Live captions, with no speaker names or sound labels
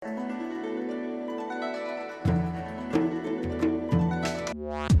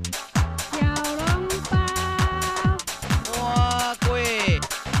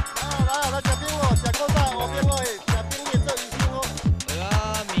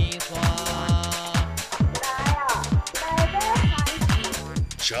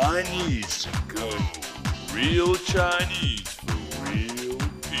Chinese to go. Real Chinese for real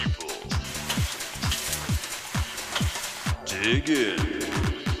people. Dig in.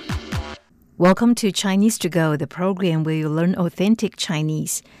 Welcome to Chinese to Go, the program where you learn authentic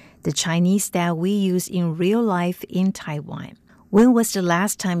Chinese, the Chinese that we use in real life in Taiwan. When was the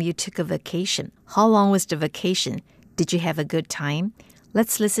last time you took a vacation? How long was the vacation? Did you have a good time?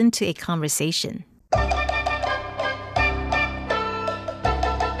 Let's listen to a conversation.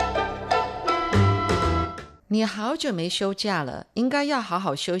 你好久没休假了，应该要好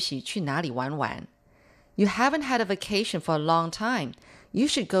好休息，去哪里玩玩？ You haven't had a vacation for a long time. You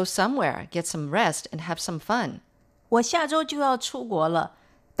should go somewhere, get some rest, and have some fun. 我下周就要出国了，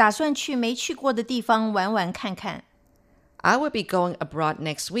打算去没去过的地方玩玩看看。 I will be going abroad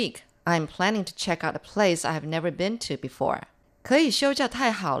next week. I'm planning to check out a place I have never been to before. 可以休假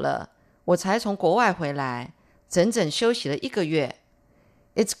太好了，我才从国外回来，整整休息了1个月。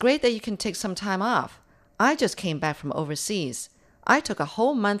 It's great that you can take some time off.I just came back from overseas. I took a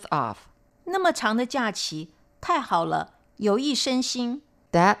whole month off. 那么长的假期，太好了，有益身心。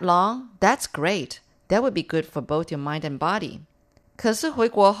 That long? That's great. That would be good for both your mind and body. 可是回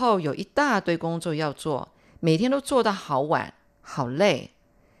国后有一大堆工作要做，每天都做到好晚，好累。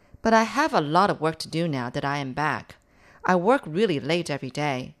But I have a lot of work to do now that I am back. I work really late every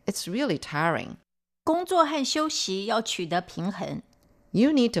day. It's really tiring. 工作和休息要取得平衡。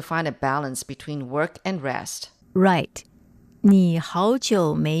You need to find a balance between work and rest. Right. 你好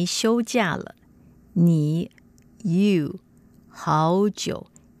久没休假了。你 you 好久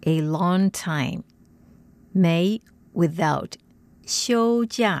a long time. 没 without 休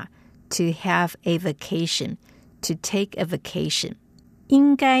假 to have a vacation, to take a vacation.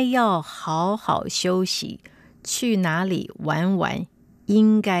 应该要好好休息，去哪里玩玩，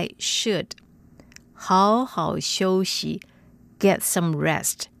应该 should 好好休息Get some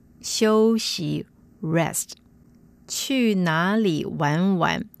rest. 休息 rest. 去哪里玩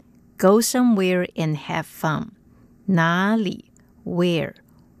玩 Go somewhere and have fun. 哪里 where.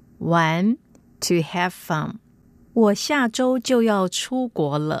 玩 to have fun. 我下周就要出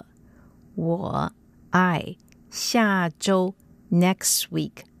国了。我 I 下周 next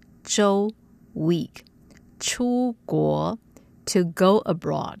week. 周 week. 出国 to go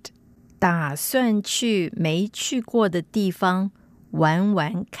abroad.打算去没去过的地方玩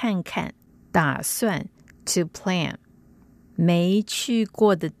玩看看。打算 to plan 没去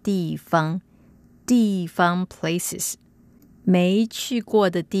过的地方。地方 places 没去过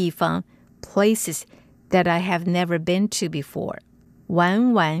的地方 places that I have never been to before.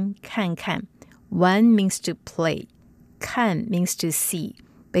 玩玩看看 玩 means to play. 看 means to see.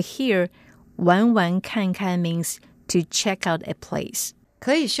 But here 玩玩看看 means to check out a place.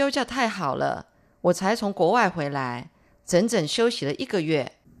可以休假太好了，我才从国外回来，整整休息了1个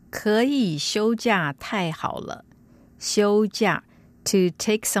月。可以休假太好了。休假 to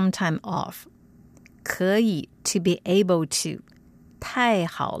take some time off. 可以 to be able to. 太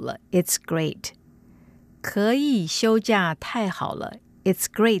好了 it's great. 可以休假太好了 It's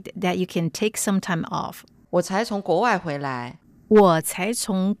great that you can take some time off. 我才从国外回来。我才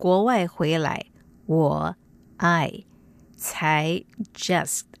从国外回来。我 I才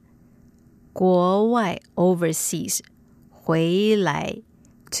just 国外 overseas 回来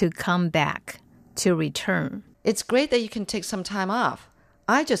to come back to return. It's great that you can take some time off.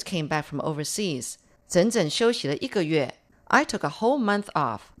 I just came back from overseas. 整整休息了1个月。I took a whole month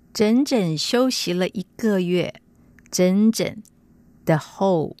off. 整整休息了1个月。整整 the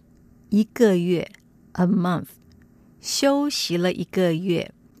whole 1个月 a month 休息了1个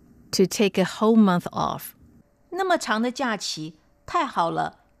月 to take a whole month off.那么长的假期，太好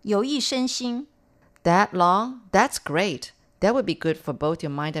了，有益身心。 That long? That's great. That would be good for both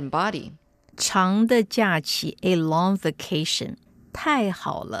your mind and body. 长的假期 a long vacation. 太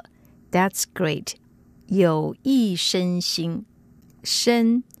好了 That's great. 有益身心。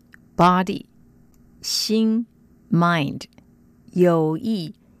身 body. 心 mind. 有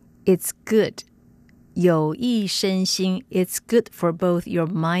益 it's good. 有益身心 it's good for both your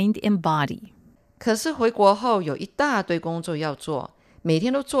mind and body.可是回国后有一大堆工作要做，每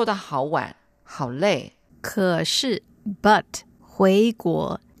天都做到好晚，好累。可是 but 回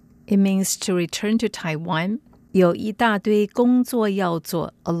国 it means to return to Taiwan 有一大堆工作要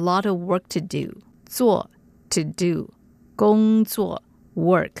做 a lot of work to do 做 to do 工作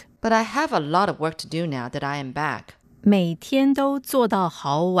work But I have a lot of work to do now that I am back. 每天都做到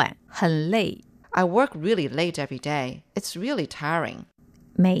好晚，很累。I work really late every day. It's really tiring.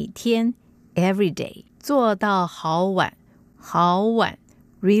 每天 every day 做到好晚，好晚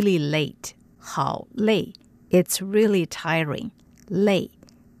really late 好累 It's really tiring 累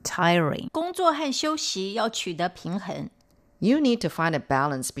tiring. 工作和休息要取得平衡。You need to find a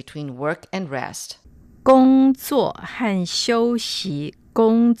balance between work and rest. 工作和休息，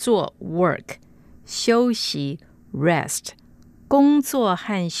工作 work， 休息 rest， 工作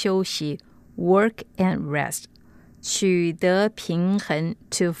和休息 work and rest， 取得平衡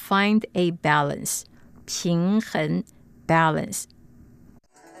to find a balance， 平衡 balance